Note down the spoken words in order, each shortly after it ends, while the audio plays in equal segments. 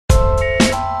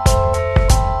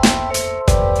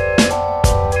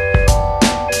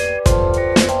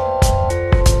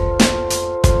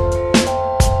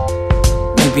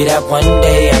Maybe that one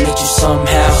day I meet you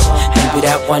somehow. Maybe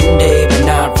that one day, but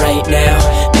not right now.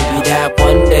 Maybe that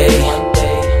one day,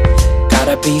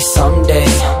 gotta be someday.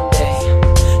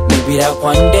 Maybe that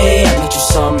one day I meet you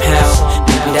somehow.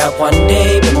 Maybe that one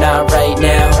day, but not right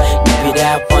now. Maybe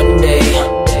that one day,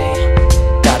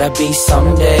 gotta be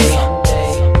someday.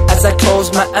 As I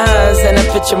close my eyes and I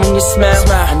picture when you smile,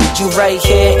 I need you right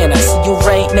here and I see you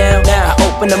right now. I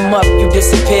open them up, you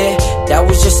disappear. That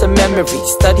was just a memory.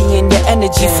 Studying your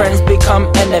energy, friends become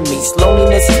enemies.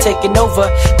 Loneliness is taking over.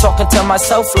 Talking to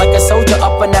myself like a soldier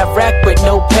up on that rack with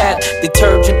no pad.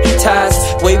 Detergent ties,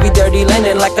 wavy dirty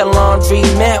linen like a laundry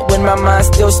mat. When my mind's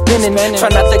still spinning,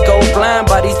 try not to go blind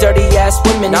by these dirty ass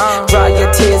women. Dry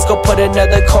your tears, go put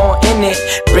another corn in it.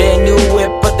 Brand new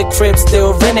whip, but the crib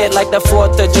still rented. Like the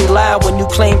 4th of July when you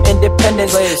claim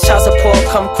independence. Child support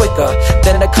come quicker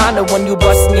than the condo when you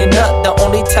busting your nut. The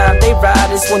only time they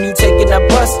ride is when you taking a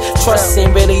bus. Trust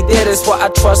ain't really there, that's why I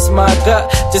trust my gut.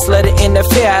 Just let it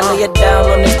interfere, I lay it down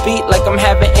on this beat like I'm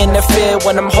having interfere.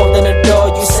 When I'm holding the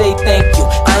door, you say thank you.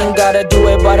 I ain't gotta do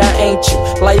it, but I ain't you.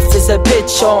 Life is a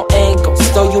bitch on angles.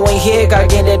 Though you ain't here, gotta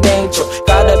get an angel.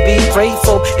 Gotta be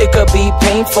grateful, it could be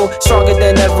painful. Stronger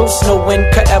than the roots, no wind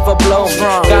could ever blow me.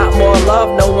 Got more love,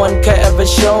 no one could ever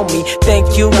show me.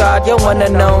 Thank you, God, you're one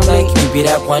and only. Maybe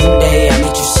that one day I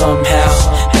meet you somehow.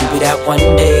 Maybe that one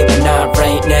day, but not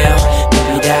right now.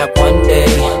 Maybe that one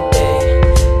day,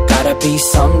 gotta be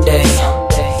someday.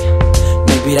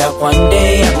 Maybe that one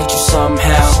day I meet you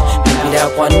somehow. Maybe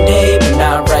that one day, but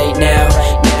not right now.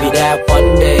 Maybe that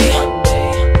one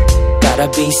day, gotta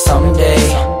be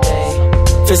someday.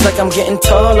 Feels like I'm getting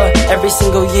taller every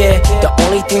single year. The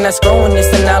only thing that's growing is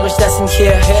the knowledge that's in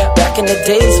here. Back in the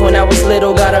days when I was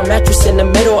little, got a mattress in the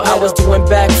middle. I was doing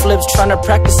backflips, trying to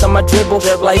practice on my dribble.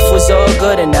 Life was all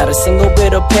good and not a single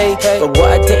bit of pay. But what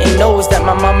I didn't know is that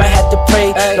my mama had to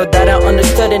pray. Know that I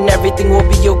understood and everything will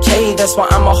be okay. That's why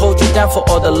I'ma hold you down for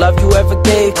all the love you ever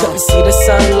gave. Couldn't see the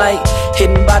sunlight,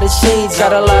 hidden by the shades.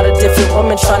 Got a lot of different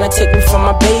women trying to take me from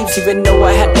my babes. Even though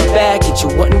I had the baggage,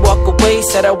 you wouldn't walk away.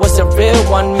 Said I was a real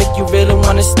one, make you really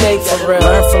wanna stay.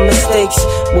 Learn from mistakes,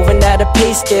 moving at a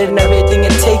pace, getting everything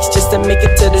it takes just to make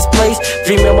it to this place.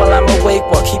 Dreaming while I'm awake,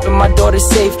 while keeping my daughter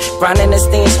safe. Grinding and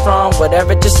staying strong,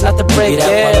 whatever, just not to break. Maybe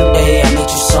that one day I meet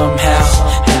you somehow.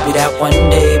 Maybe that one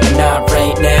day, but not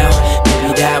right now.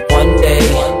 Maybe that one day,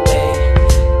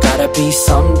 gotta be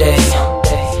someday.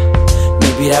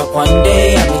 Maybe that one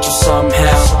day I meet you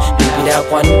somehow. Maybe that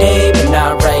one day, but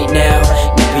not right now.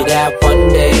 Maybe that one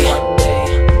day,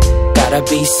 gotta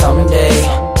be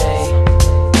someday.